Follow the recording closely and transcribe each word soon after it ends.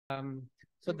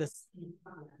So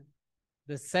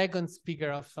the second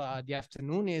speaker of the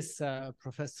afternoon is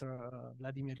Professor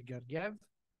Vladimir Georgiev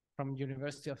from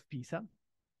University of Pisa.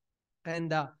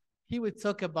 And he will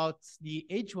talk about the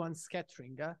H1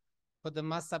 scattering for the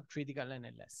mass subcritical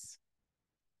NLS.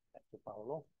 Thank you,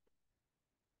 Paolo.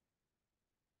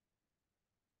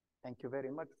 Thank you very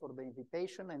much for the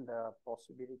invitation and the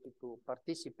possibility to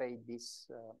participate in this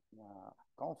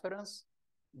conference.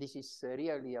 This is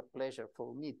really a pleasure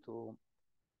for me to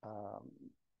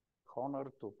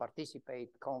honor to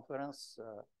participate conference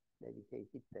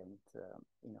dedicated and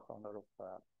in honor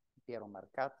of Piero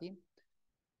Marcati.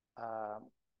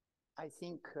 I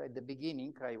think at the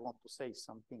beginning I want to say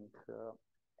something,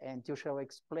 and you shall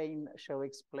explain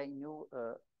you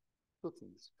two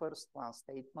things. First, one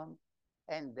statement,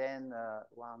 and then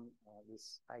one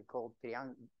this I call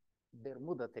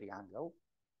Bermuda Triangle.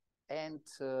 And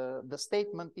the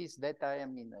statement is that I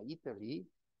am in Italy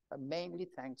mainly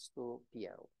thanks to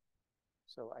Piero.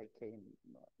 So I came,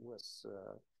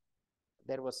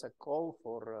 there was a call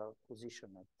for a position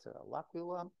at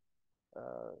L'Aquila.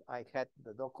 I had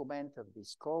the document of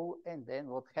this call, and then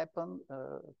what happened,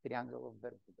 Triangle of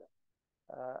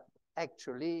Bermuda.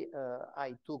 Actually,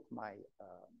 I took my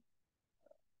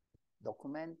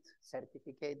document,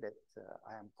 certificate that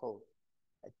I am called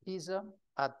at Pisa,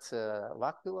 at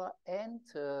L'Aquila, and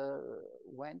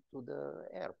went to the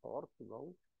airport to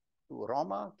go to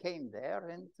Roma, came there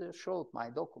and showed my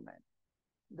document.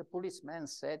 The policeman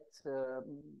said,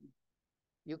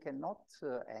 you cannot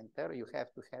enter, you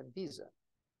have to have visa.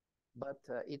 But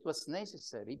it was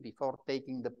necessary before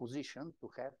taking the position to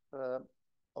have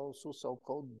also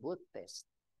so-called blood test.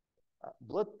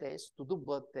 Blood test, to do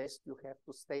blood test, you have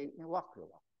to stay in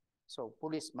L'Aquila. So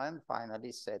policeman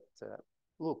finally said,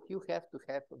 look, you have to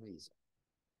have a visa.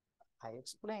 I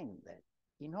explained that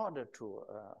in order to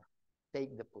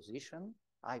take the position,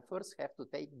 I first have to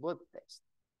take blood test.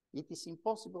 It is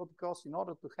impossible because in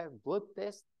order to have blood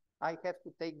test, I have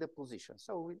to take the position.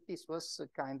 So this was a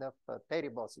kind of a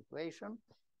terrible situation.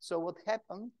 So what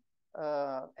happened,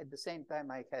 at the same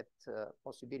time I had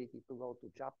possibility to go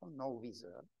to Japan, no visa.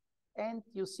 And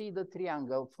you see the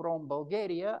triangle from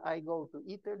Bulgaria, I go to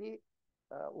Italy,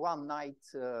 one night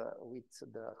with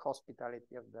the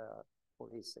hospitality of the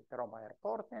police at Roma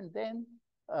airport, and then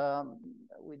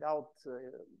without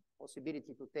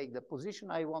possibility to take the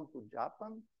position, I went to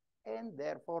Japan, and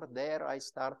therefore there I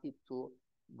started to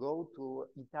go to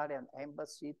Italian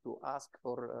embassy to ask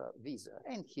for a visa.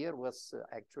 And here was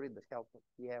actually the help of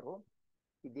Piero.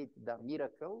 He did the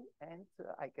miracle, and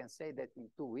I can say that in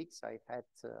 2 weeks I had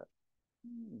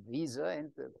visa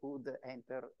and could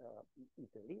enter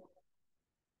Italy.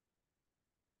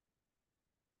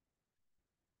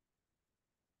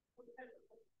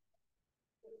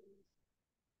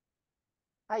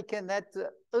 I can add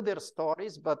other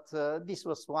stories, but this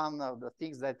was one of the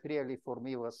things that really for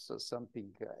me was something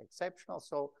exceptional.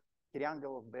 So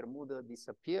Triangle of Bermuda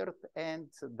disappeared and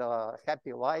the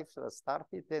happy life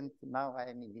started, and now I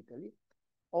am in Italy.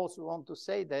 Also want to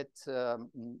say that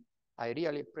I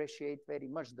really appreciate very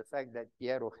much the fact that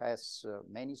Piero has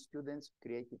many students,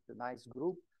 created a nice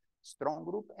group, strong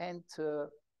group, and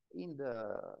in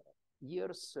the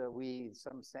years we in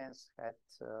some sense had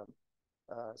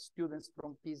students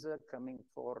from Pisa coming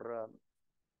for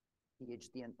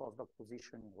PhD and postdoc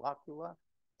position in L'Aquila,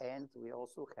 and we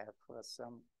also have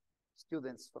some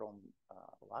students from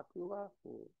L'Aquila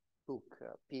who took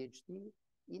PhD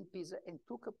in Pisa and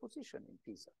took a position in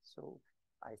Pisa. So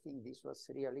I think this was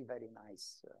really very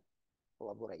nice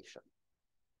collaboration.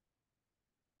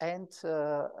 And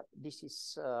this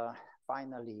is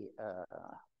finally,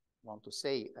 want to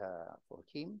say for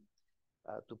him,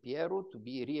 to Piero, to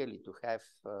be really, to have,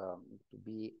 to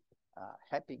be a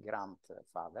happy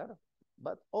grandfather,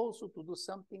 but also to do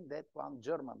something that one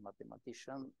German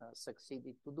mathematician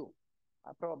succeeded to do.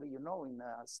 Probably you know, in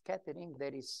scattering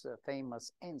there is a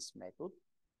famous ENS method,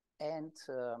 and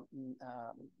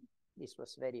this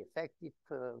was very effective,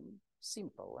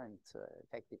 simple and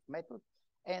effective method.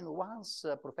 And once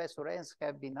Professor ENS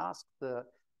have been asked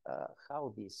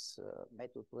how this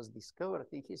method was discovered,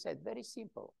 and he said, very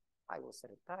simple. I was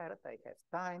retired, I have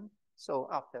time. So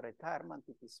after retirement,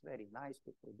 it is very nice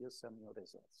to produce some new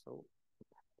results. So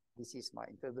this is my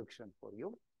introduction for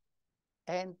you.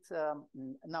 And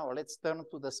now let's turn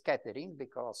to the scattering,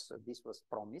 because this was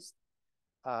promised.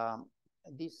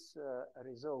 This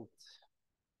result,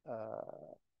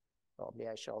 probably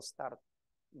I shall start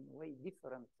in a way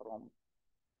different from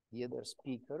the other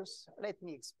speakers. Let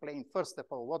me explain, first of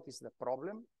all, what is the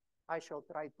problem. I shall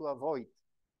try to avoid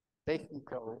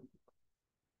technical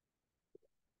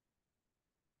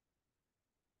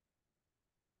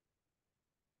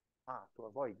To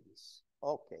avoid this.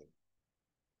 Okay.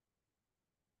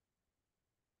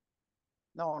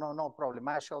 No problem.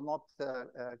 I shall not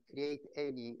create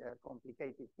any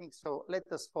complicated things. So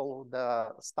let us follow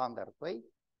the standard way.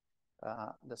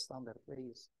 The standard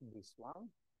way is this one.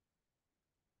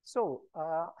 So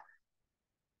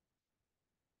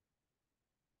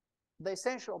the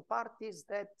essential part is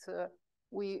that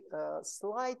we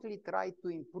slightly try to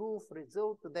improve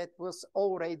result that was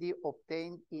already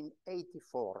obtained in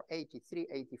 83,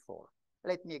 84.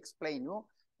 Let me explain you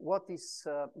what is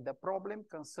the problem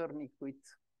concerning with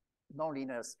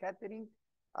nonlinear scattering.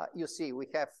 You see, we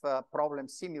have a problem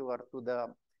similar to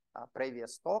the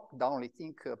previous talk. The only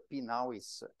thing P now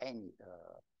is any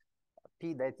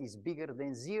P that is bigger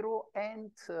than 0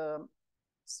 and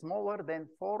smaller than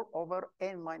 4 over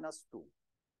n minus 2.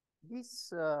 This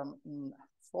 4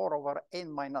 over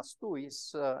n minus 2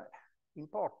 is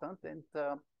important, and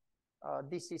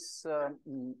this is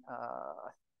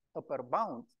upper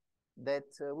bound that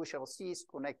we shall see is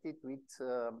connected with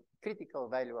critical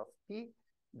value of P.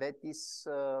 That is,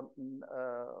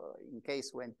 in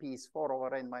case when P is 4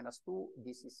 over n minus 2,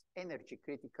 this is energy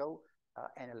critical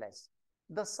NLS.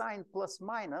 The sign plus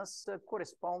minus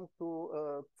correspond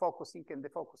to focusing and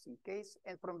defocusing case.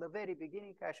 And from the very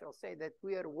beginning, I shall say that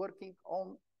we are working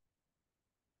on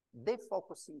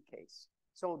defocusing case.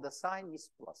 So the sign is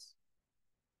plus.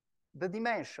 The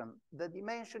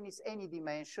dimension is any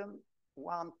dimension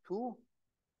 1, 2,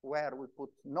 where we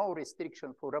put no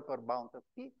restriction for upper bound of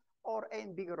P, or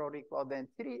n bigger or equal than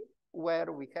 3,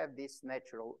 where we have this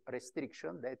natural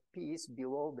restriction that P is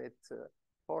below that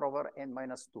 4 over n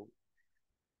minus 2.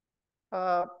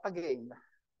 Again,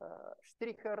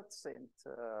 Strichertz and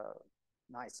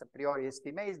nice a priori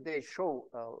estimates, they show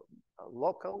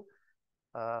local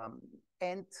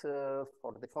and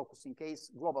for the focusing case,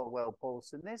 global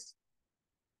well-posedness.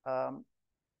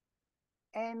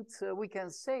 And we can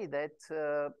say that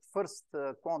first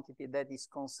quantity that is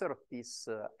conserved is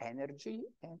energy.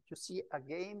 And you see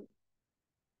again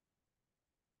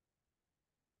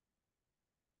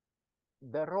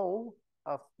the role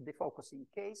of the focusing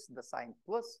case, the sign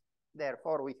plus.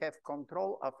 Therefore, we have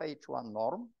control of H1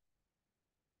 norm.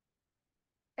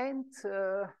 And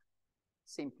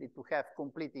simply to have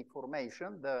complete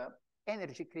information, the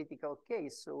energy critical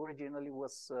case originally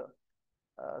was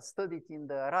studied in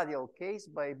the radial case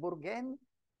by Bourgain,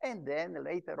 and then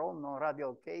later on,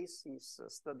 non-radial case is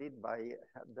studied by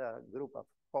the group of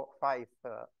 5,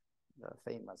 the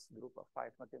famous group of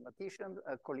 5 mathematicians,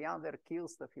 Colliander,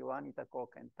 Kills, Filani,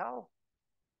 Koch, and Tal.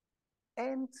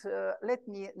 And let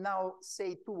me now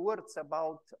say 2 words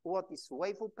about what is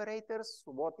wave operators,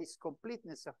 what is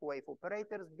completeness of wave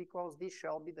operators, because this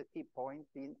shall be the key point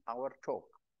in our talk.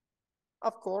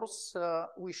 Of course,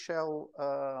 we shall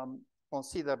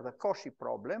consider the Cauchy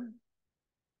problem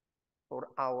for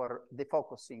our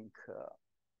defocusing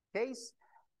case.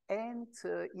 And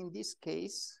in this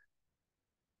case,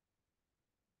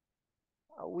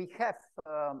 we have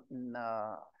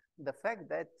the fact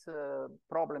that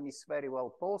problem is very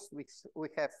well posed. We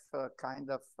have kind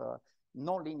of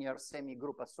nonlinear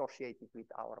semi-group associated with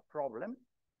our problem.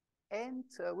 And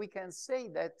we can say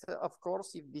that, of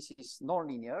course, if this is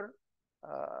nonlinear,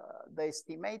 the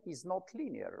estimate is not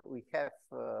linear. We have,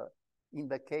 in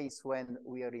the case when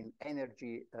we are in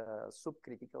energy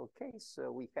subcritical case,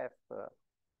 we have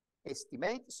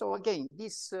estimate. So again,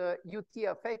 this UT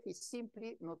of F is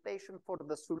simply notation for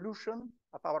the solution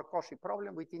of our Cauchy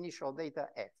problem with initial data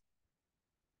F.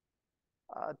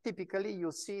 Typically,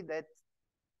 you see that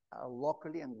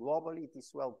locally and globally it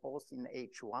is well posed in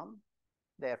H1.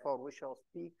 Therefore, we shall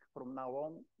speak from now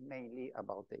on mainly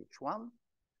about H1.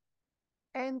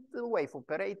 And the wave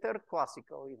operator,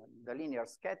 classical, even the linear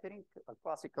scattering, a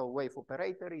classical wave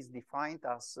operator is defined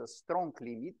as a strong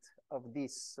limit of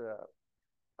these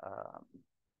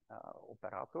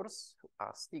operators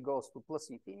as t goes to plus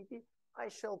infinity. I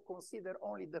shall consider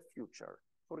only the future.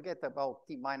 Forget about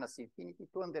t minus infinity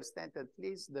to understand at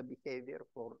least the behavior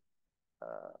for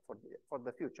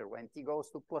the future when t goes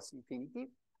to plus infinity.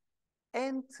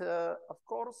 And of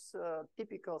course,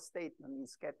 typical statement in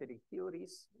scattering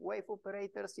theories, wave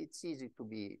operators, it's easy to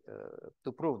be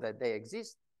to prove that they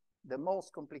exist. The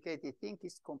most complicated thing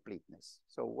is completeness.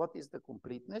 So what is the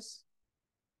completeness?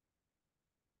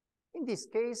 In this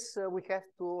case, we have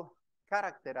to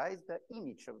characterize the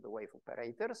image of the wave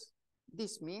operators.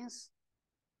 This means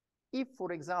if,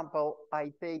 for example,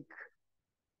 I take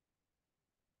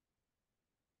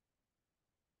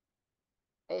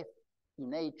F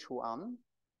in H1,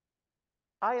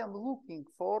 I am looking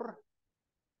for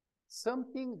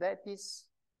something that is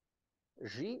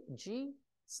G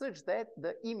such that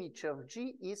the image of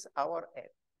G is our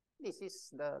F. This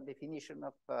is the definition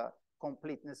of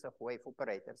completeness of wave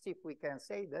operators. If we can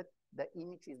say that the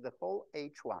image is the whole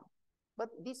H1. But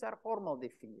these are formal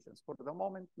definitions. For the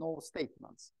moment, no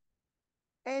statements.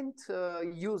 And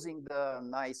using the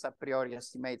nice a priori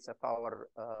estimates of our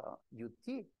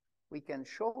UT, we can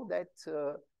show that,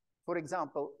 for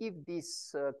example, if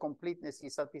this completeness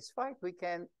is satisfied, we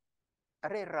can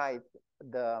rewrite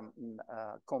the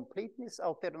completeness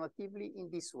alternatively in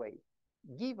this way.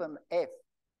 Given F,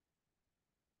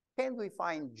 can we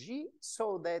find G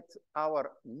so that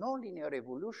our nonlinear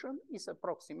evolution is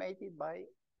approximated by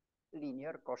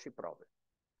linear Cauchy problem?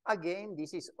 Again,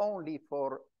 this is only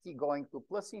for t going to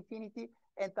plus infinity,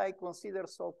 and I consider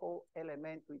so-called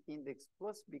element with index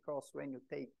plus, because when you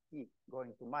take t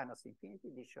going to minus infinity,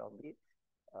 this shall be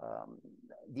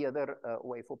the other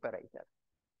wave operator.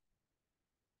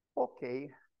 Okay,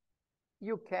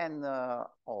 you can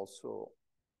also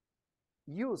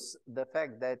use the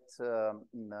fact that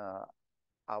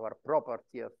our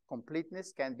property of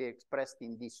completeness can be expressed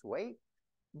in this way,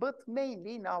 but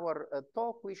mainly in our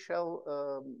talk we shall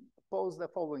pose the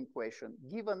following question.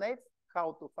 Given F,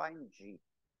 how to find G,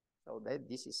 so that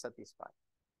this is satisfied.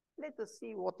 Let us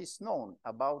see what is known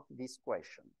about this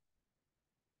question.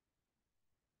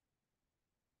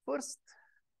 First,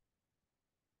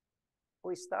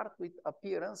 we start with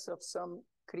appearance of some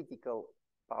critical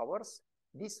powers.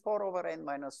 This 4 over n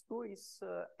minus 2 is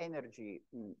energy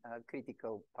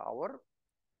critical power.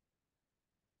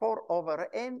 4 over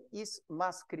n is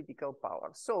mass critical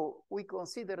power. So we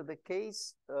consider the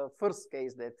case, first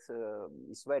case that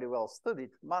is very well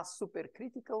studied, mass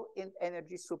supercritical and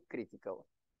energy subcritical.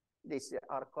 These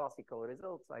are classical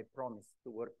results. I promised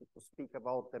to speak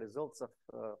about the results of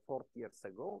 40 years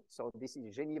ago. So this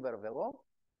is Geneva-Vallon.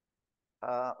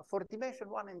 For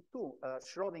dimension 1 and 2,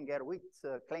 Schrödinger with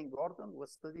Klein-Gordon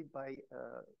was studied by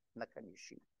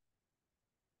Nakanishi.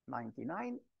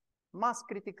 99. Mass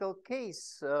critical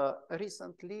case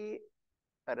recently,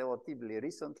 relatively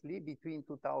recently, between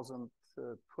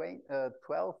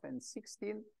 2012 and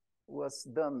 16, was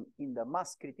done in the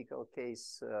mass critical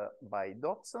case by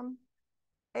Dodson.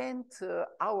 And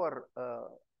our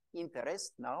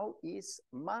interest now is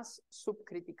mass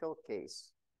subcritical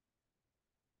case.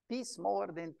 P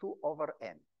smaller than 2 over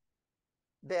n.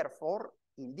 Therefore,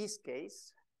 in this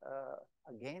case,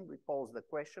 again, we pose the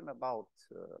question about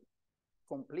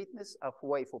completeness of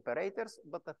wave operators,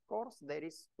 but of course, there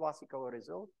is classical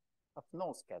result of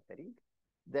no scattering.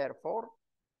 Therefore,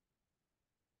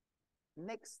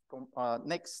 next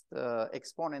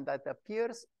exponent that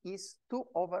appears is 2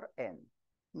 over n,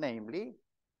 namely,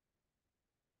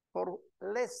 for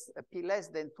p less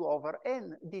than 2 over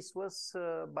n, this was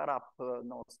Barup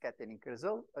no scattering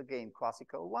result, again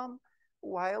classical one,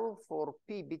 while for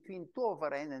p between 2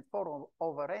 over n and 4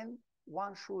 over n,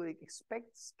 one should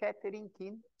expect scattering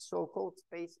in so-called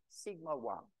space sigma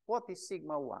 1. What is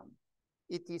sigma 1?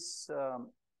 It is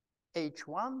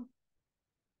H1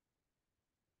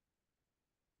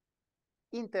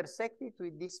 intersected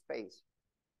with this space.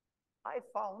 I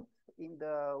found in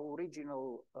the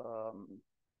original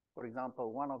for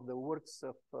example, one of the works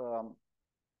of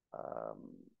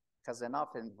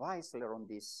Kazenov and Weissler on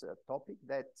this topic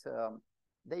that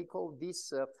they call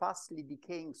this fastly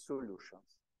decaying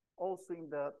solutions. Also in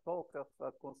the talk of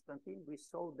Konstantin, we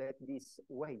saw that this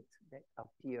weight that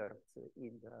appeared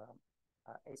in the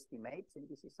estimates, and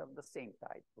this is of the same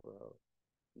type.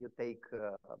 You take,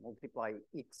 multiply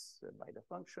x by the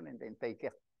function and then take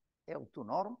L2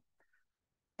 norm.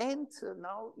 And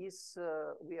now is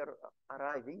we are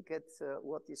arriving at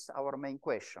what is our main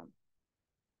question.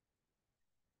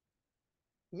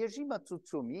 Yejima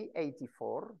Tsutsumi,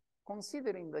 84,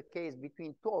 considering the case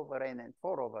between 2 over n and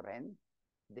 4 over n,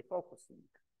 the focusing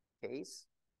case,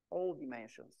 all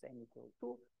dimensions n equal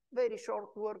to, very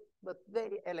short work, but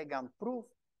very elegant proof,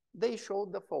 they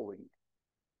showed the following.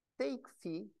 Take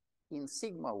phi in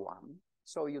sigma 1,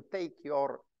 so you take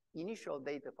your initial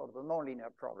data for the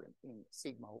nonlinear problem in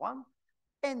sigma 1,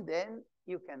 and then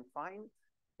you can find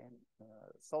and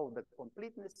solve the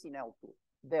completeness in L2.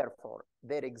 Therefore,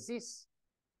 there exists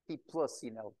P plus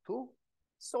in L2,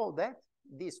 so that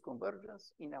this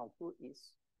convergence in L2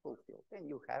 is fulfilled, and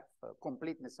you have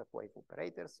completeness of wave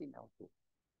operators in L2.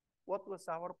 What was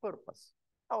our purpose?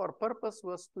 Our purpose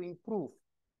was to improve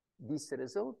this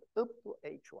result up to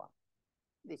H1.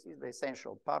 This is the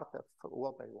essential part of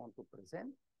what I want to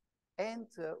present. And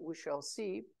we shall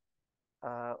see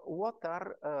what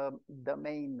are the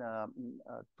main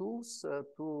tools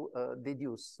to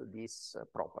deduce this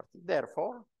property.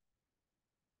 Therefore,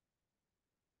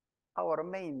 our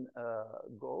main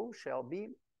goal shall be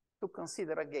to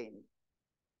consider again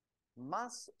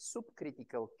mass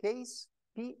subcritical case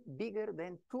P bigger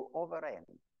than 2 over n.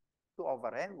 2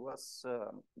 over n was,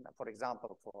 for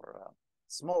example, for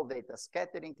small data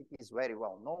scattering, it is very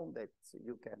well known that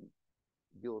you can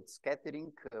build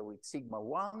scattering with sigma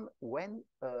 1 when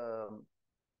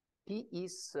P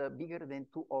is bigger than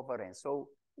 2 over n. So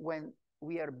when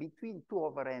we are between 2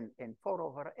 over n and 4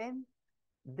 over n,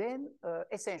 then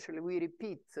essentially we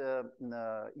repeat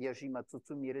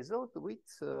Yajima-Tsutsumi result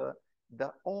with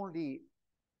the only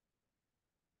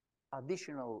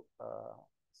additional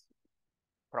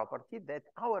property that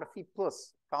our phi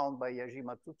plus found by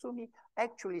Yajima-Tsutsumi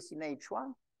actually is in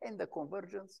H1 and the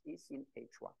convergence is in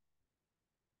H1.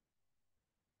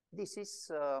 This is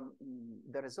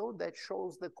the result that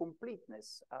shows the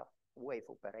completeness of wave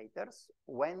operators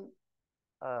when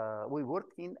we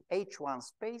worked in H1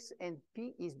 space and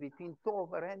P is between 2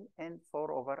 over n and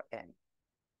 4 over n.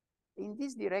 In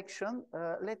this direction,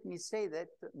 let me say that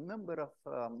number of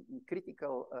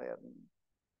critical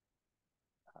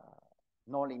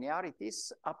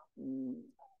nonlinearities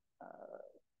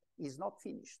is not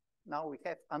finished. Now we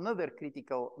have another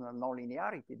critical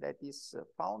nonlinearity that is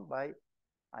found by,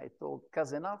 I told,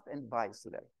 Kazanov and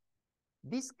Weissler.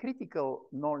 This critical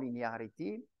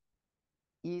nonlinearity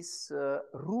is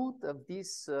root of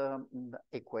this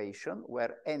equation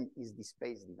where n is the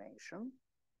space dimension,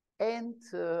 and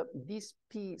this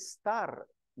P star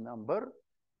number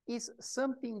is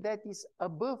something that is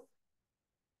above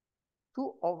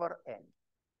 2 over n.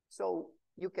 So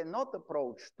you cannot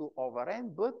approach 2 over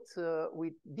n, but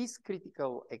with this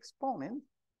critical exponent,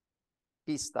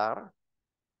 P star,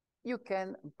 you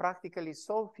can practically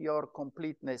solve your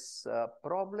completeness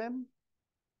problem,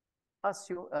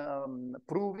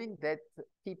 proving that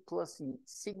P plus in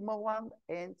sigma 1,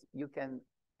 and you can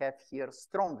have here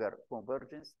stronger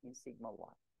convergence in sigma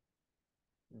 1.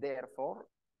 Therefore,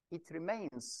 it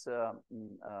remains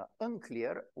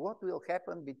unclear what will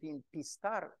happen between P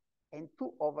star and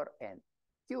 2 over n.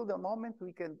 Till the moment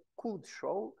we could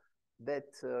show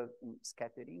that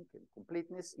scattering and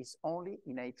completeness is only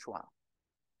in H1.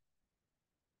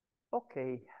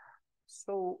 Okay,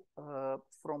 so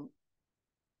from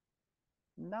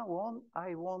now on,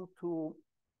 I want to,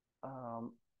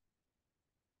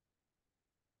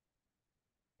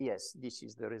 yes, this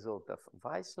is the result of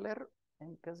Weissler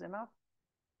and Kazanov.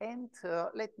 And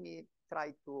let me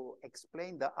try to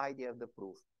explain the idea of the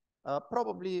proof.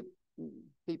 Probably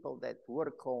people that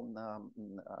work on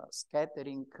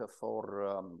scattering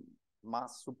for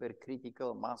mass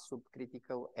supercritical, mass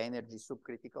subcritical, energy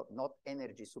subcritical, not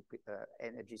energy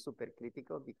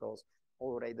supercritical, because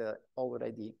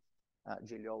already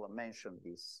Gigliola mentioned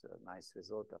this nice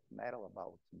result of Merrill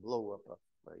about blow up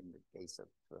in the case of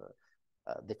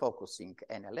defocusing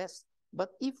NLS.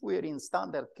 But if we're in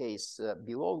standard case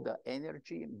below the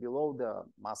energy, below the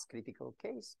mass critical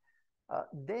case,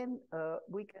 then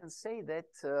we can say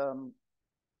that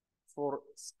for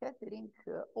scattering,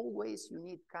 always you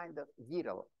need kind of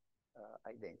viral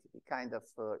identity, kind of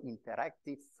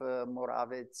interactive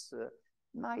Moravec,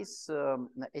 nice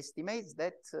estimates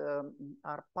that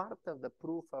are part of the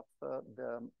proof of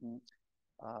the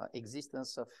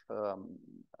existence of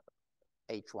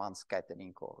H1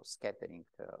 scattering or scattering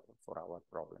for our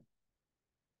problem.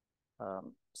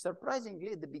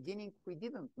 Surprisingly, at the beginning, we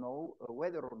didn't know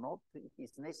whether or not it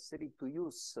is necessary to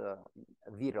use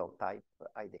viral type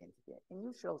identity. And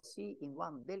you shall see in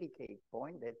one delicate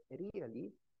point that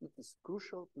really it is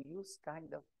crucial to use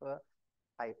kind of,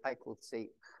 I could say,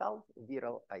 half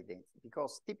viral identity,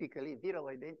 because typically viral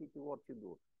identity, what you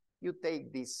do? You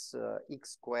take this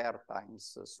x squared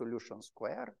times solution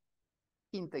square,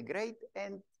 integrate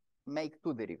and make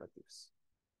 2 derivatives.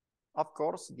 Of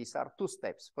course, these are 2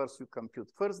 steps. First, you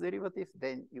compute first derivative,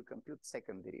 then you compute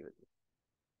second derivative.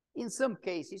 In some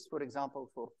cases, for example,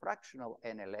 for fractional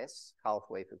NLS,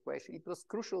 half-wave equation, it was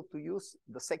crucial to use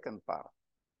the second part.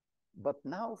 But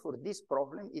now for this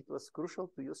problem, it was crucial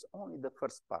to use only the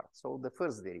first part, so the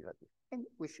first derivative. And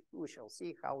we shall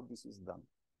see how this is done.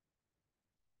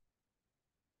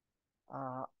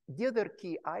 The other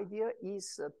key idea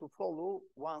is to follow,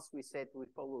 once we said we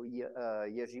follow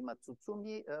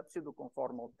Yajima-Tsutsumi,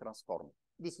 pseudo-conformal transform.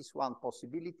 This is one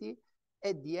possibility.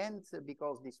 At the end,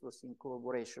 because this was in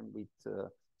collaboration with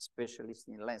specialists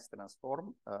in lens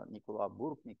transform, Nicolas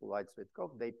Bourg, Nikolai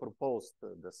Tsvetkov, they proposed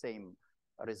the same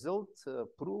result,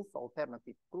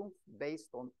 alternative proof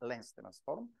based on lens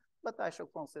transform. But I shall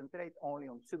concentrate only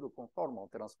on pseudo-conformal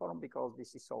transform because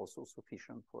this is also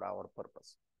sufficient for our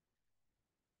purpose.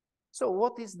 So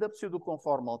what is the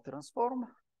pseudo-conformal transform?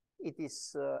 It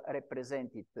is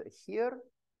represented here.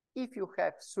 If you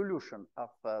have solution of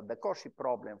the Cauchy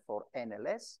problem for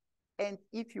NLS, and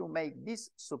if you make this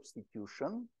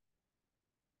substitution,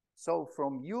 so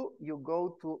from U, you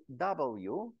go to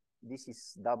W, this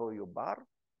is W bar,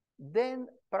 then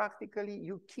practically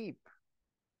you keep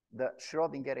the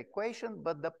Schrödinger equation,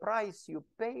 but the price you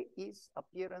pay is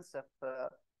appearance of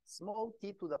small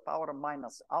t to the power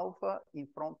minus alpha in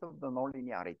front of the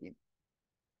nonlinearity.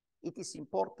 It is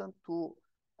important to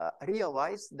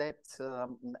realize that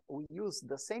we use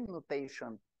the same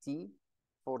notation t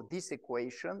for this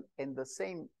equation and the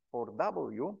same for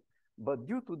W, but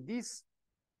due to this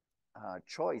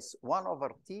choice 1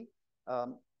 over t,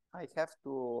 I have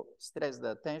to stress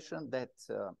the attention that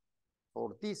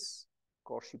for this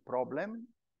Cauchy problem,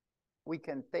 we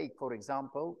can take, for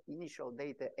example, initial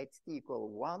data at t equal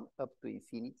 1 up to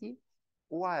infinity,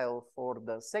 while for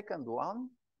the second one,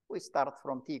 we start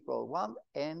from t equal 1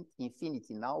 and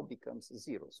infinity now becomes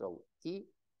 0. So t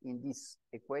in this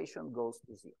equation goes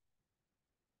to 0.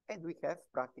 And we have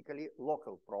practically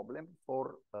local problem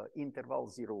for interval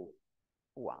 0,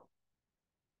 1.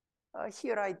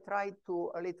 Here I try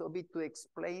to a little bit to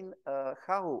explain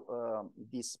how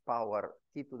this power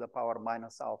t to the power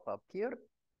minus alpha appeared,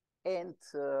 and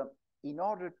in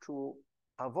order to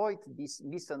avoid this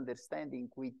misunderstanding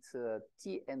with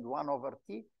t and 1 over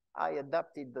t, I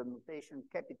adapted the notation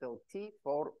capital T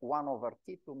for 1 over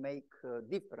t to make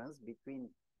difference between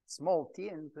small t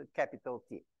and capital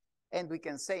T. And we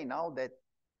can say now that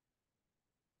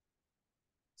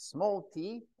small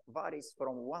t varies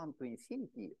from 1 to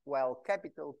infinity, while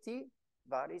capital T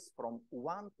varies from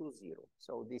 1 to 0.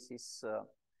 So this is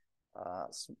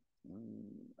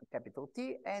capital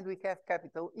T, and we have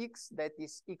capital X, that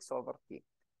is x over t.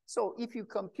 So if you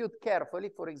compute carefully,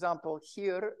 for example,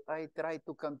 here I try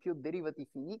to compute derivative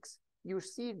in x, you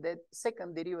see that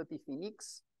second derivative in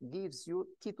x gives you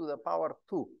t to the power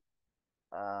 2,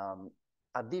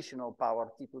 additional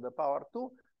power t to the power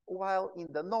 2, while in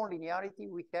the nonlinearity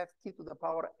we have t to the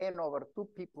power n over 2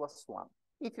 p plus 1.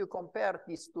 If you compare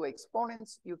these two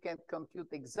exponents, you can compute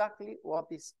exactly what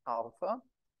is alpha,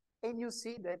 and you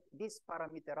see that this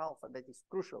parameter alpha that is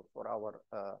crucial for our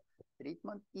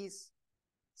treatment is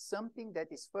something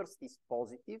that is first is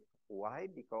positive. Why?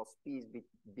 Because p is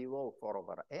below 4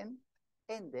 over n,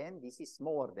 and then this is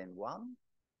smaller than 1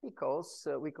 because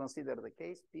we consider the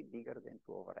case p bigger than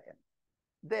 2 over n.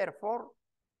 Therefore,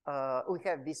 we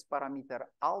have this parameter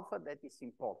alpha that is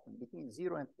important between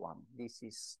 0 and 1. This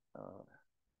is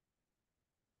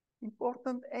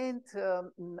important, and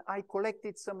I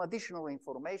collected some additional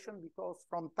information because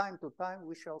from time to time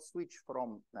we shall switch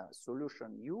from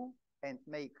solution U and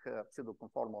make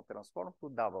pseudo-conformal transform to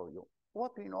W.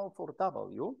 What we know for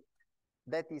W,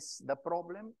 that is the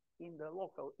problem in the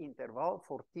local interval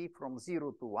for t from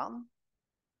 0 to 1.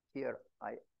 Here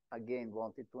I again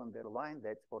wanted to underline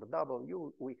that for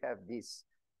W we have this,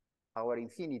 our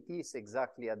infinity is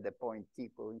exactly at the point t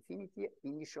equal infinity,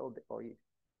 initial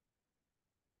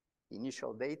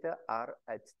data are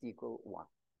at t equal 1.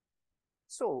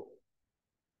 So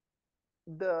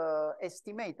the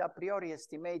estimate, a priori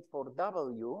estimate for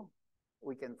W,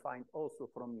 we can find also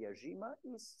from Yajima,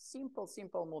 is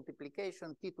simple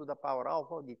multiplication t to the power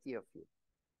alpha dt of u.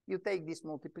 You take this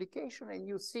multiplication and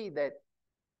you see that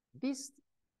this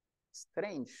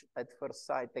strange at first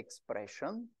sight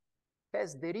expression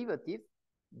has derivative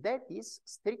that is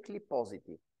strictly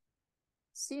positive.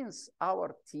 Since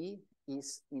our t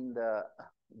is in the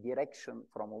direction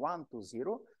from 1 to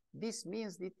 0, this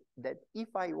means that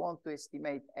if I want to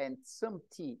estimate and some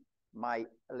t, my,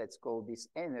 let's call this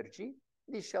energy,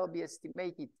 this shall be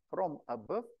estimated from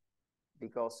above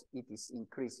because it is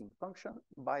increasing function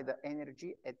by the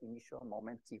energy at initial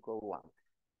moment t equal 1.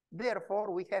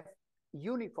 Therefore, we have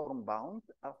uniform bound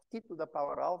of t to the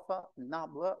power alpha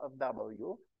nabla of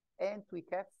W, and we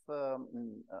have,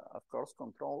 of course,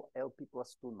 control LP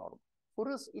plus 2 norm. For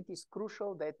us, it is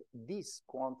crucial that this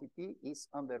quantity is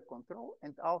under control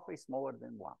and alpha is smaller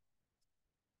than 1.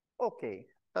 Okay,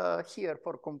 here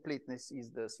for completeness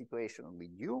is the situation with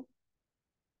U.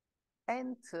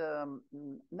 And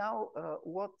now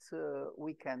what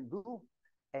we can do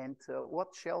and what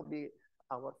shall be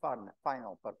our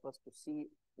final purpose to see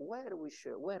where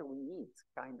we need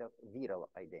kind of viral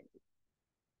identity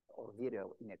or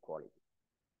viral inequality.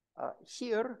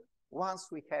 Here, once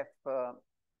we have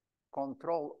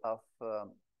control of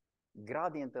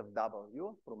gradient of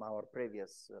W from our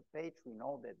previous page, we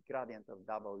know that gradient of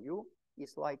W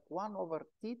is like 1 over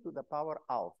t to the power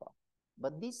alpha.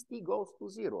 But this t goes to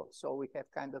 0, so we have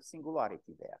kind of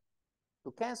singularity there.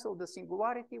 To cancel the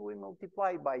singularity, we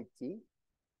multiply by t,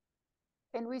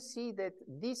 And we see that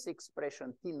this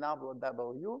expression T nabla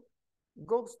W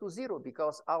goes to 0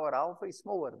 because our alpha is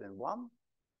smaller than 1.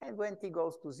 And when T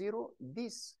goes to 0,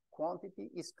 this quantity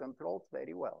is controlled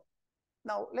very well.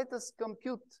 Now, let us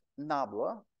compute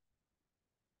nabla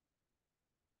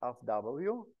of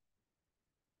W.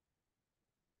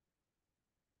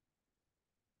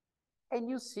 And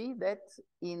you see that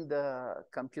in the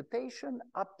computation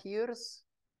appears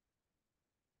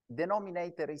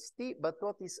denominator is T, but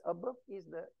what is above is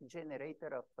the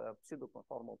generator of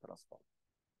pseudo-conformal transform.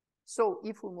 So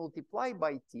if we multiply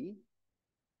by T,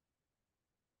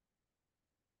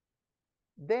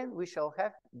 then we shall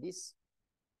have this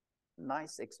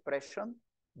nice expression.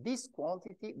 This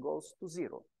quantity goes to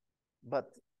 0. But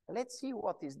let's see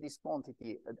what is this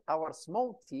quantity. Our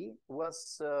small t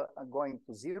was going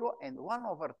to 0, and 1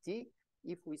 over t,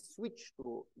 if we switch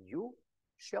to u,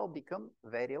 shall become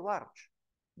very large.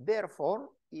 Therefore,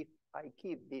 if I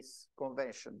keep this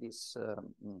convention, this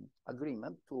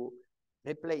agreement to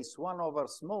replace 1 over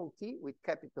small t with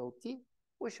capital T,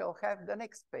 we shall have the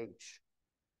next page,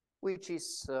 which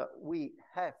is we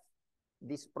have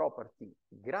this property,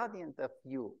 gradient of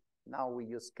u, now we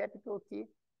use capital T,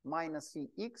 minus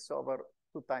Cx over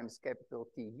 2 times capital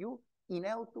Tu in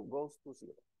L2 goes to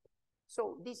 0.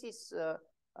 So this is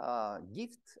a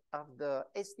gift of the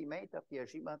estimate of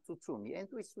Yajima-Tsutsumi, and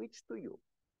we switch to U.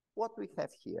 What we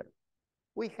have here?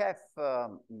 We have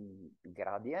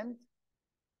gradient,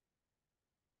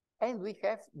 and we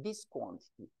have this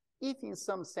quantity. If in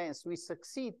some sense we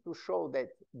succeed to show that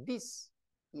this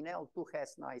in L2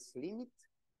 has nice limit,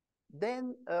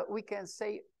 then we can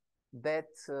say that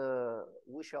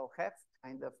we shall have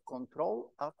kind of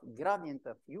control of gradient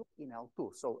of U in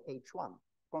L2, so H1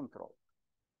 control.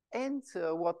 And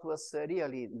what was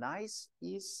really nice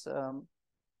is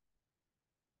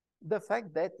the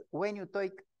fact that when you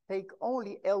take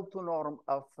only L2 norm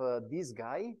of this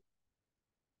guy,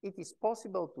 it is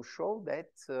possible to show that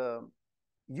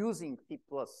using T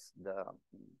plus the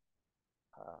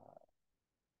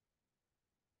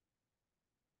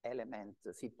element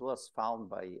phi plus found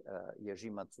by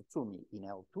Yajima-Tsutsumi in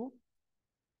L2,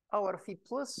 our phi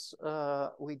plus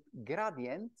with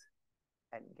gradient,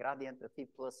 and gradient of phi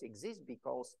plus exists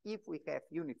because if we have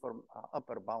uniform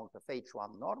upper bound of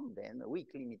H1 norm, then weak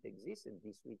limit exists, and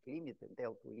this weak limit and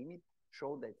L2 limit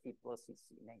show that phi plus is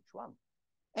in H1.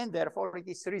 And therefore, it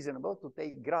is reasonable to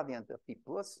take gradient of phi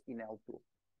plus in L2.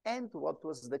 And what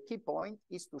was the key point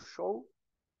is to show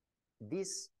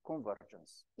this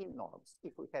convergence in norms.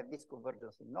 If we have this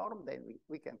convergence in norm, then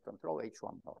we can control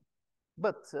H1 norm.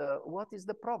 But what is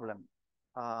the problem?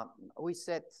 We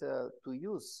said to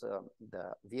use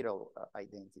the viral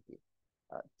identity.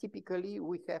 Typically,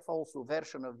 we have also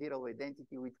version of viral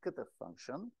identity with cutoff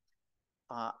function.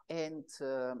 And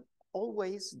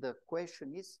always the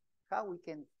question is how we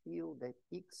can feel that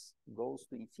X goes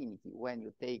to infinity when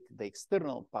you take the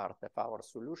external part of our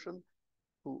solution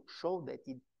to show that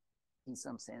it in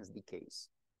some sense decays.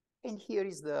 And here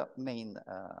is the main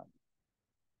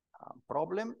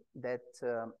problem that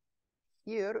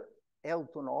here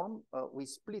L2 norm, we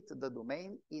split the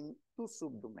domain in 2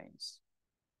 subdomains.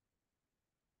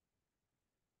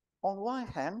 On one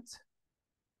hand,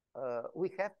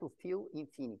 we have to fill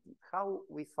infinity. How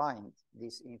we find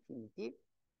this infinity?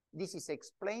 This is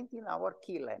explained in our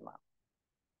key lemma.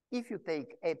 If you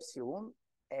take epsilon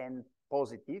and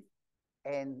positive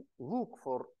and look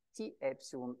for T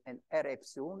epsilon and R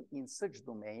epsilon in such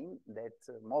domain that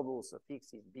modulus of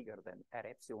X is bigger than R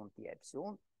epsilon, T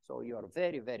epsilon, so you are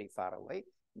very, very far away.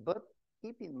 But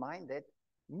keep in mind that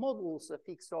modulus of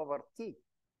X over T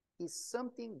is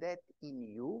something that in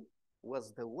U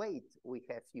was the weight we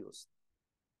have used.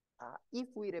 If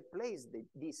we replace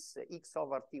this X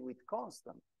over T with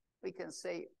constant, we can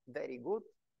say, very good,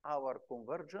 our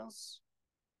convergence,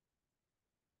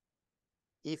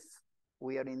 if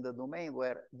we are in the domain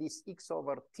where this X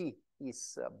over T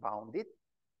is bounded,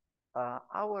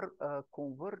 our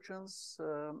convergence,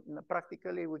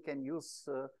 practically we can use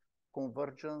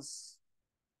convergence.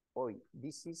 Oh,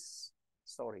 this is,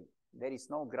 sorry, there is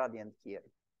no gradient here.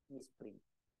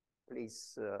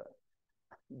 Please,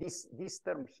 this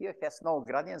term here has no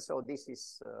gradient, so this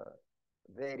is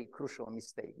very crucial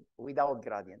mistake, without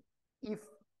gradient. If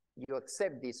you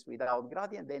accept this without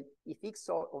gradient, then if X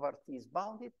over T is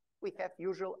bounded, we have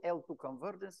usual L2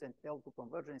 convergence, and L2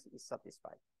 convergence is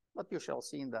satisfied. But you shall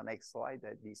see in the next slide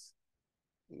that this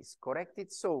is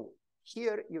corrected. So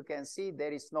here you can see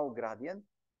there is no gradient.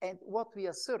 And what we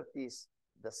assert is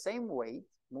the same weight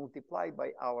multiplied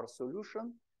by our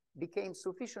solution became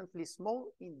sufficiently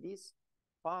small in this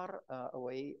far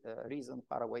away region,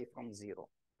 far away from 0.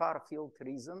 far field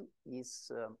region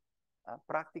is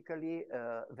practically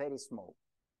very small.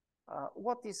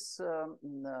 What is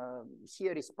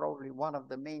here is probably one of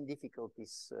the main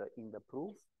difficulties in the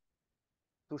proof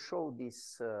to show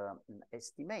this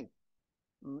estimate.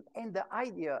 And the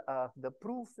idea of the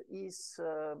proof is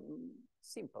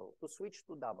simple, to switch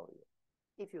to W.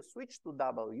 If you switch to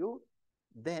W,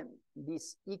 then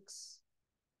this X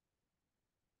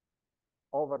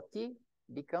over T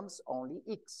becomes only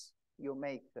X. You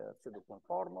make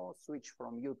pseudo-conformal, switch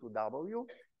from U to W,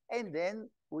 and then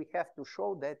we have to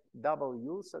show that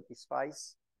W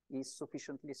satisfies is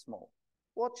sufficiently small.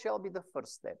 What shall be the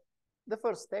first step? The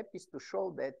first step is to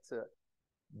show that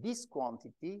this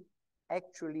quantity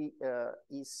actually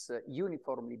is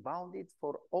uniformly bounded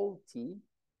for all T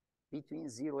between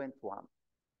 0 and 1.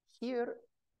 Here,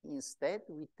 instead,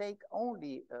 we take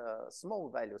only small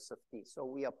values of T. So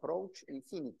we approach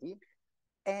infinity.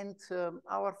 And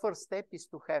our first step is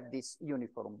to have this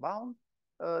uniform bound.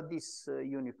 This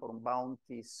uniform bound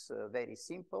is very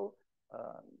simple,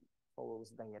 follows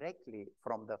directly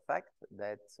from the fact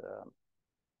that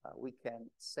we can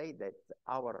say that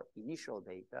our initial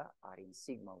data are in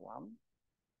sigma 1.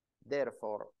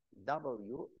 Therefore,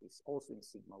 W is also in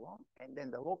sigma 1. And then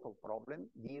the local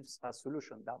problem gives a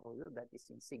solution W that is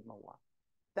in sigma 1.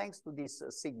 Thanks to this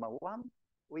sigma 1,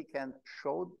 we can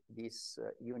show this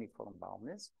uniform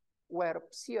boundness, where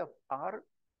psi of R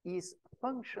is a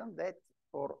function that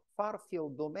for far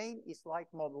field domain is like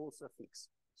modulus of X.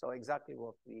 So exactly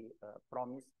what we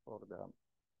promised for the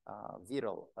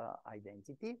viral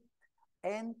identity.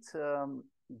 And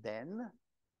then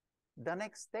the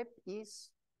next step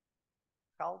is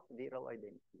half viral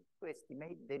identity, to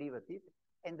estimate derivative.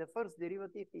 And the first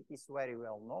derivative, it is very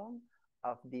well known,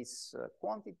 of this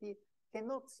quantity,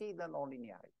 cannot see the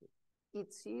nonlinearity.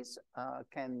 It sees,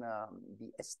 can be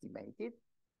estimated.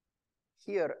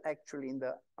 Here, actually, in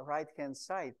the right-hand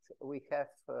side, we have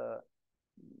the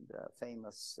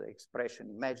famous expression,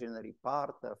 imaginary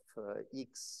part of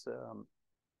X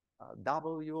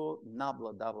W,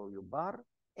 nabla W bar,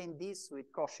 and this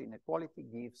with Cauchy inequality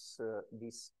gives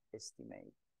this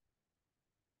estimate.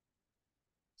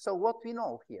 So what we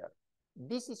know here,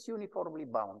 this is uniformly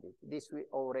bounded. This we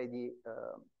already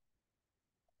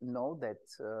know that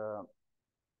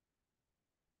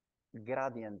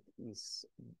gradient is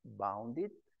bounded.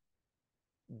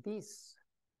 This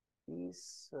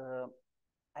is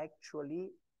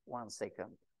actually, 1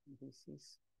 second, this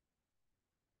is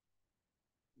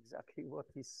exactly what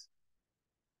is.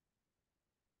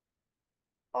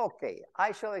 Okay,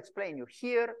 I shall explain you.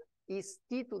 Here is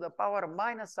T to the power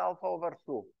minus alpha over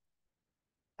 2.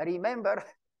 Remember?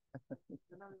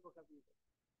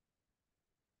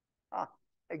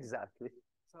 Exactly.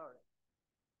 Sorry.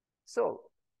 So,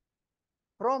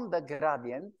 from the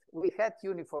gradient, we had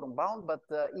uniform bound, but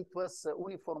it was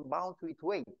uniform bound with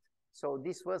weight. So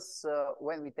this was,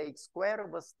 when we take square,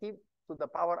 was T to the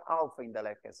power alpha in the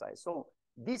left-hand side. So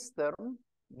this term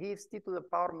gives T to the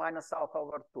power minus alpha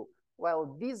over 2.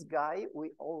 Well, this guy,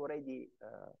 we already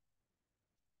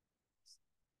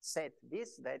said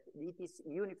this, that it is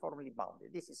uniformly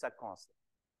bounded. This is a constant.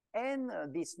 And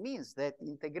this means that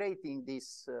integrating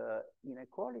this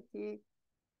inequality,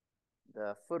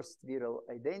 the first viral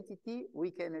identity,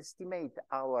 we can estimate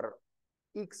our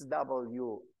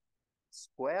XW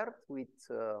squared with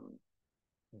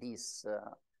this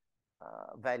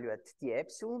value at T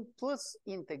epsilon plus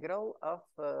integral of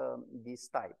this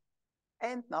type.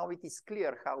 And now it is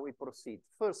clear how we proceed.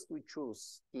 First, we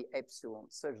choose T epsilon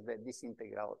such that this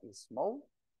integral is small.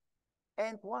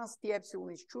 And once T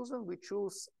epsilon is chosen, we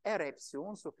choose R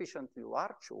epsilon sufficiently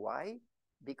large. Why?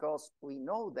 Because we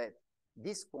know that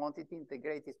this quantity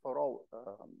integrated for all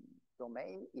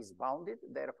domain is bounded.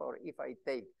 Therefore, if I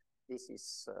take this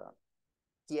is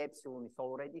T epsilon is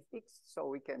already fixed, so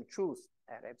we can choose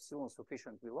R epsilon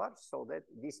sufficiently large so that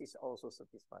this is also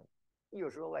satisfied.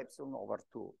 Usual epsilon over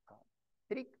 2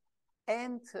 trick.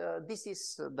 And this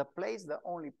is the place, the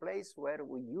only place where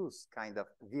we use kind of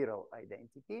viral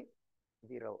identity,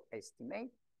 viral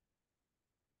estimate.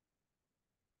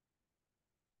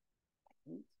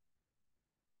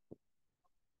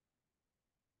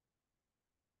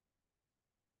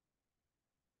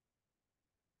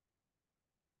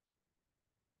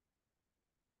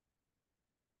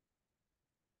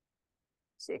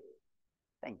 See,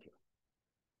 thank you.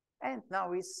 And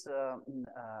now is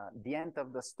the end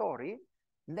of the story,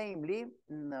 namely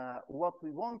what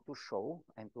we want to show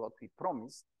and what we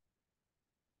promised.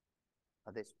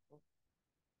 Adesso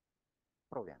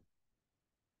proviamo.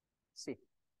 Sì.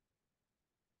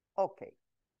 Okay.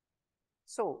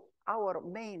 So our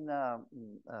main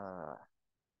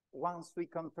once we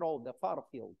control the far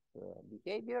field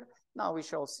behavior, now we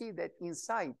shall see that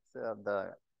inside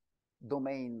the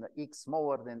domain x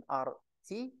smaller than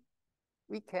RT,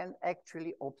 we can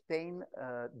actually obtain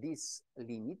this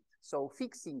limit. So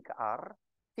fixing R,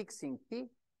 fixing T,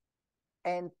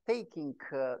 and taking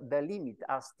the limit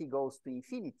as T goes to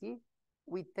infinity,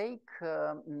 we take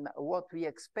what we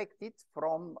expected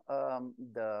from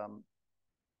the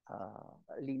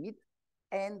limit.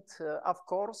 And of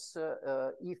course,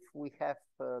 if we have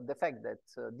the fact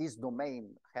that this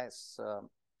domain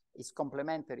is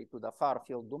complementary to the far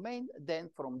field domain, then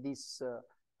from this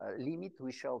limit,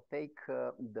 we shall take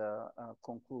the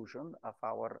conclusion of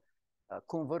our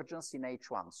convergence in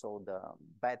H1. So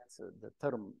the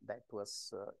term that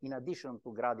was in addition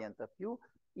to gradient of U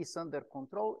is under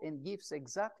control and gives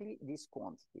exactly this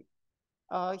quantity.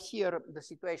 Here, the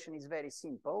situation is very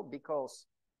simple because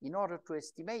in order to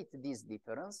estimate this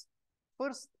difference,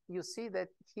 first you see that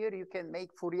here you can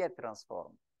make Fourier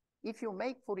transform. If you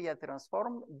make Fourier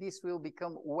transform, this will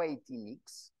become weight in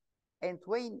X, and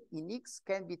weight in X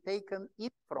can be taken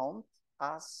in front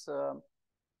as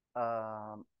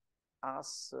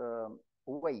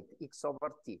weight X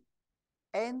over T.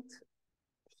 And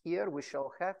here we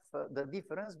shall have the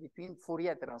difference between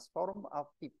Fourier transform of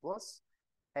T plus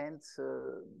and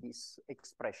this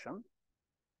expression.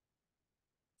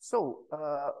 So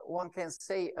one can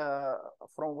say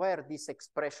from where this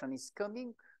expression is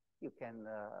coming, you can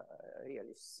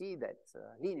really see that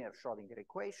linear Schrodinger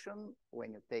equation,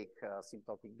 when you take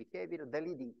asymptotic behavior, the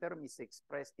leading term is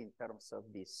expressed in terms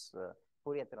of this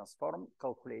Fourier transform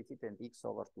calculated in X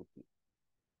over 2T.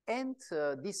 And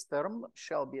this term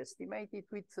shall be estimated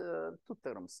with two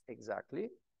terms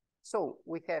exactly. So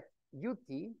we have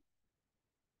UT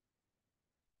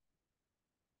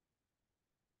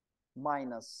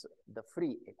minus the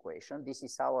free equation. This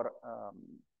is our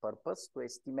purpose, to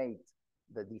estimate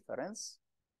the difference.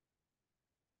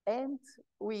 And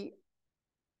we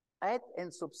add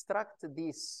and subtract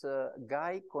this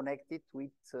guy connected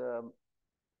with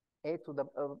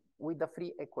with the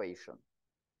free equation.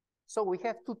 So we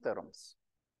have two terms.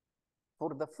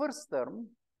 For the first term,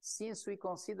 since we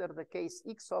consider the case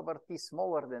X over T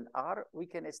smaller than R, we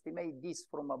can estimate this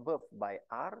from above by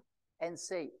R and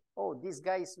say, oh, this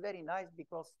guy is very nice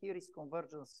because here is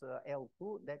convergence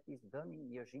L2 that is done in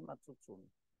Yajima-Tsutsumi.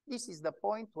 This is the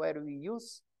point where we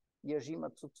use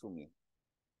Yajima-Tsutsumi.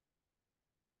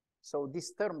 So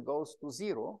this term goes to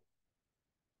 0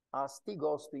 as T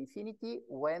goes to infinity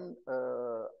when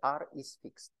R is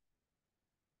fixed.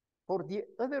 For the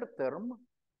other term,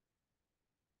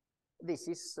 this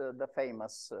is the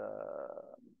famous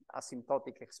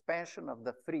asymptotic expansion of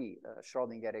the free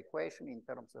Schrodinger equation in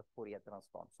terms of Fourier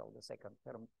transform. So the second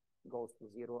term goes to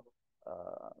 0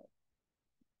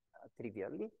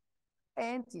 trivially.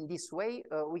 And in this way,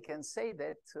 we can say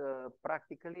that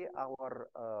practically our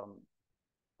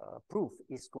proof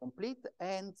is complete,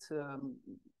 and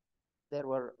there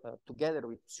were, together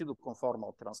with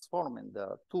pseudo-conformal transform and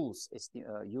the tools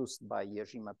used by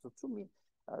Yajima-Tsutsumi,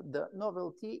 the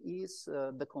novelty is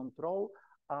the control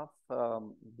of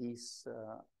this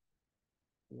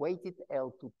weighted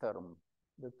L2 term,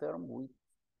 the term with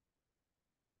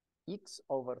X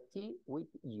over T with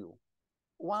U.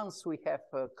 Once we have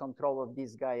control of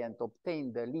this guy and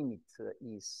obtain the limit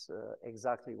is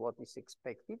exactly what is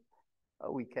expected,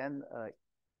 we can,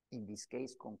 in this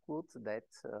case, conclude that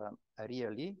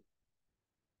really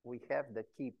we have the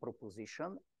key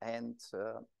proposition, and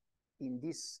in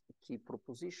this key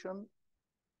proposition,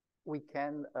 we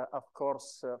can, of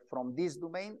course, from this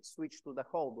domain, switch to the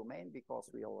whole domain because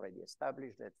we already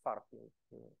established that far field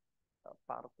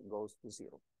part goes to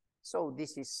 0. So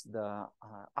this is the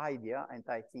idea, and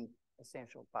I think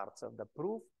essential parts of the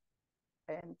proof.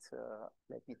 And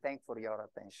let me thank for your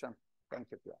attention.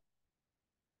 Thank you, Pierre.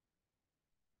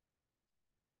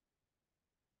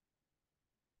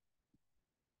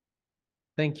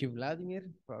 Thank you, Vladimir,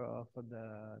 for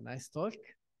the nice talk.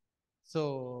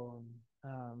 So,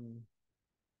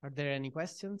 are there any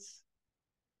questions?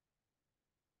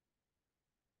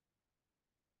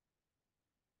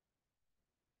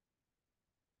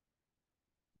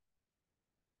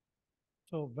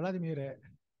 So, Vladimir,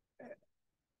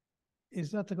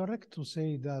 is that correct to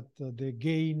say that the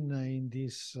gain in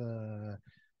this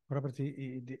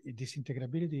property, this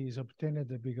integrability, is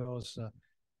obtained because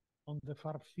on the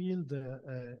far field,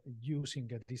 using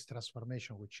this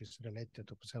transformation, which is related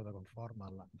to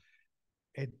pseudo-conformal,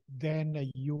 and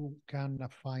then you can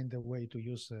find a way to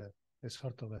use a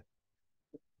sort of a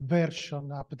version,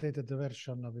 updated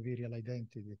version of the virial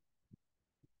identity?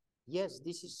 Yes,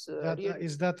 this is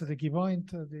is that the key point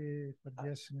for the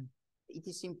estimate? it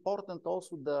is important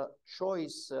also the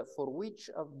choice for which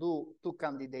of the two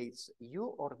candidates,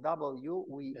 U or W,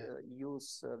 we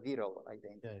use viral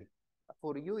identity. Yeah.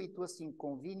 For you, it was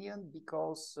inconvenient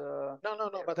because... No,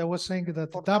 but I was saying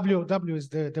that W is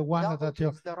the one that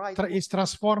you is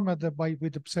transformed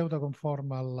with the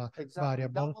pseudo-conformal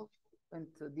variable. W and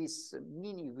this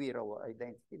mini viral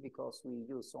identity, because we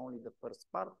use only the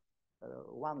first part,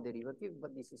 one derivative,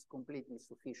 but this is completely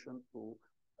sufficient to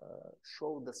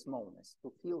show the smallness,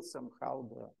 to feel somehow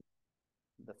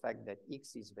the fact that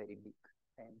X is very big.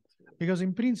 And because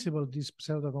in principle, this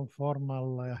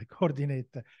pseudo-conformal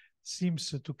coordinate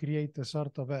seems to create a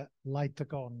sort of a light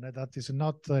cone that is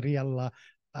not a real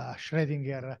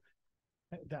Schrödinger,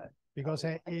 because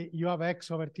you have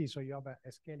X over T, so you have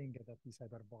a scaling that is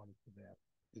hyperbolic there.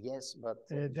 Yes, but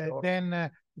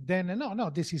no,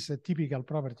 this is a typical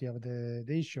property of the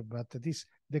issue, but this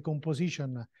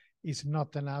decomposition is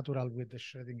not natural with the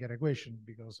Schrödinger equation,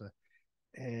 because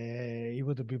it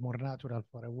would be more natural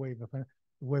for a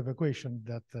wave equation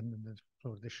than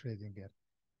for the Schrödinger.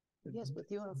 Yes, but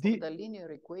even for the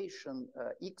linear equation,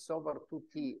 X over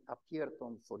 2T appeared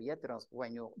on Fourier transform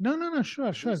when you... No,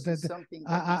 sure.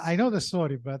 I know the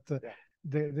story, but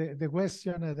the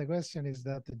question is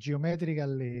that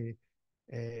geometrically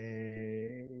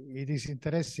it is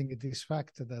interesting, this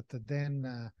fact that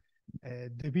then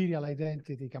the virial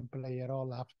identity can play a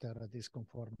role after this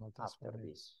conformal transformation. After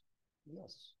this,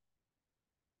 yes.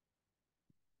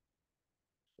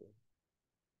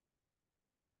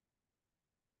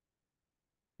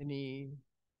 Any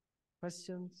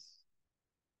questions?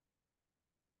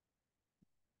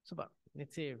 So, but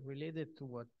let's say related to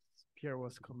what Pierre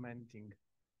was commenting,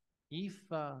 if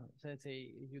let's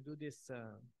say you do this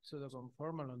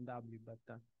pseudo-conformal on W,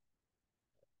 but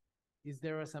is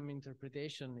there some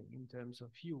interpretation in terms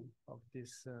of U of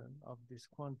this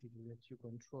quantity that you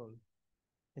control?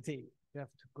 Let's say you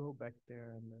have to go back there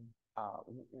and then. So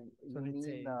you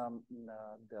mean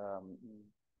the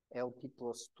LP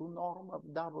plus 2 norm of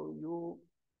W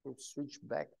to switch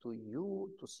back to U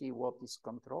to see what is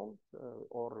controlled,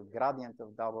 or gradient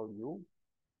of W?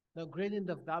 No, gradient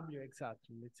of W,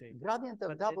 exactly, let's say. Gradient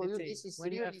of W, this is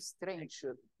really strange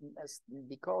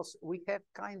because we have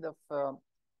kind of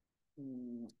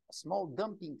small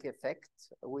dumping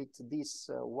effect with this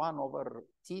 1 over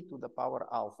T to the power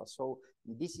alpha. So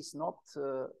this is not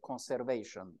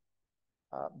conservation,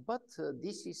 but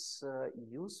this is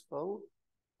useful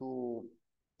to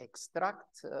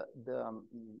extract the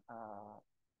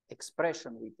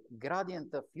expression with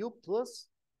gradient of U plus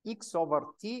X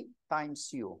over T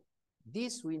times U.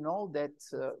 This we know that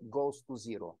goes to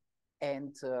 0.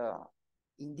 And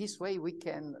in this way, we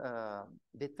can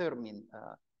determine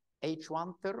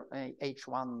H1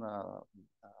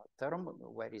 term,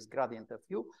 where is gradient of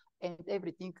U, and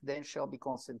everything then shall be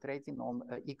concentrating on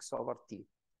X over T.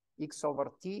 X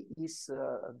over T is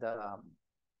the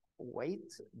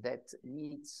weight that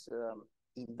needs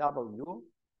in W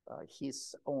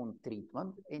his own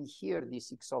treatment, and here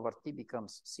this X over T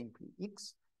becomes simply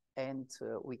X, and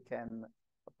we can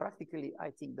practically,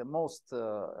 I think the most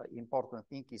important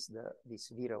thing is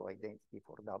this viral identity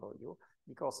for W,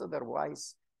 because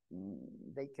otherwise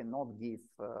they cannot give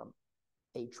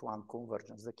H1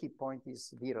 convergence. The key point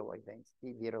is viral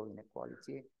identity, viral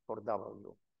inequality for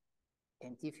W.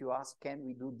 And if you ask, can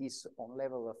we do this on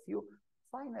level of U?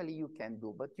 Finally, you can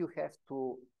do, but you have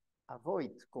to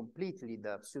avoid completely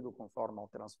the pseudo-conformal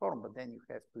transform, but then you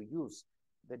have to use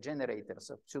the generators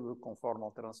of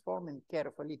pseudo-conformal transform and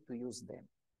carefully to use them.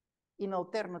 In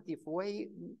alternative way,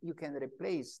 you can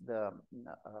replace the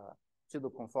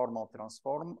pseudo-conformal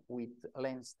transform with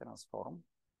lens transform.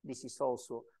 This is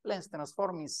also, lens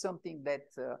transform is something that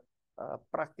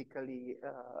practically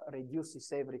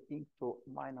reduces everything to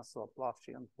minus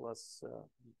Laplacian plus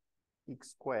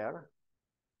x squared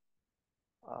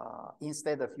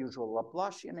instead of usual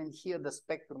Laplacian. And here the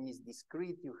spectrum is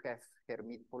discrete. You have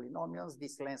Hermite polynomials.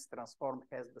 This lens transform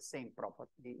has the same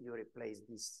property. You replace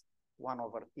this 1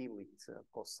 over t with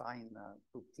cosine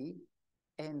 2t.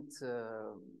 And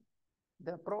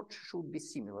the approach should be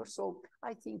similar. So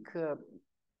I think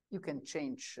you can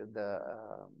change the,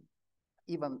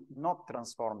 even not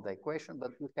transform the equation,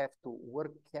 but you have to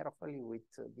work carefully with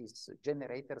these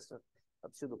generators of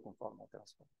pseudo-conformal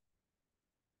transform.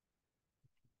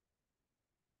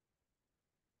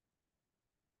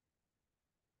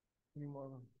 Any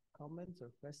more comments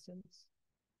or questions?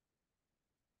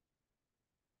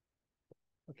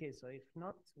 Okay, so if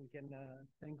not, we can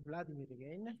thank Vladimir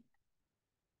again.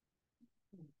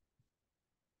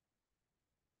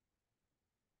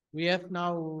 We have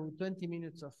now 20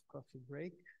 minutes of coffee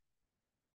break.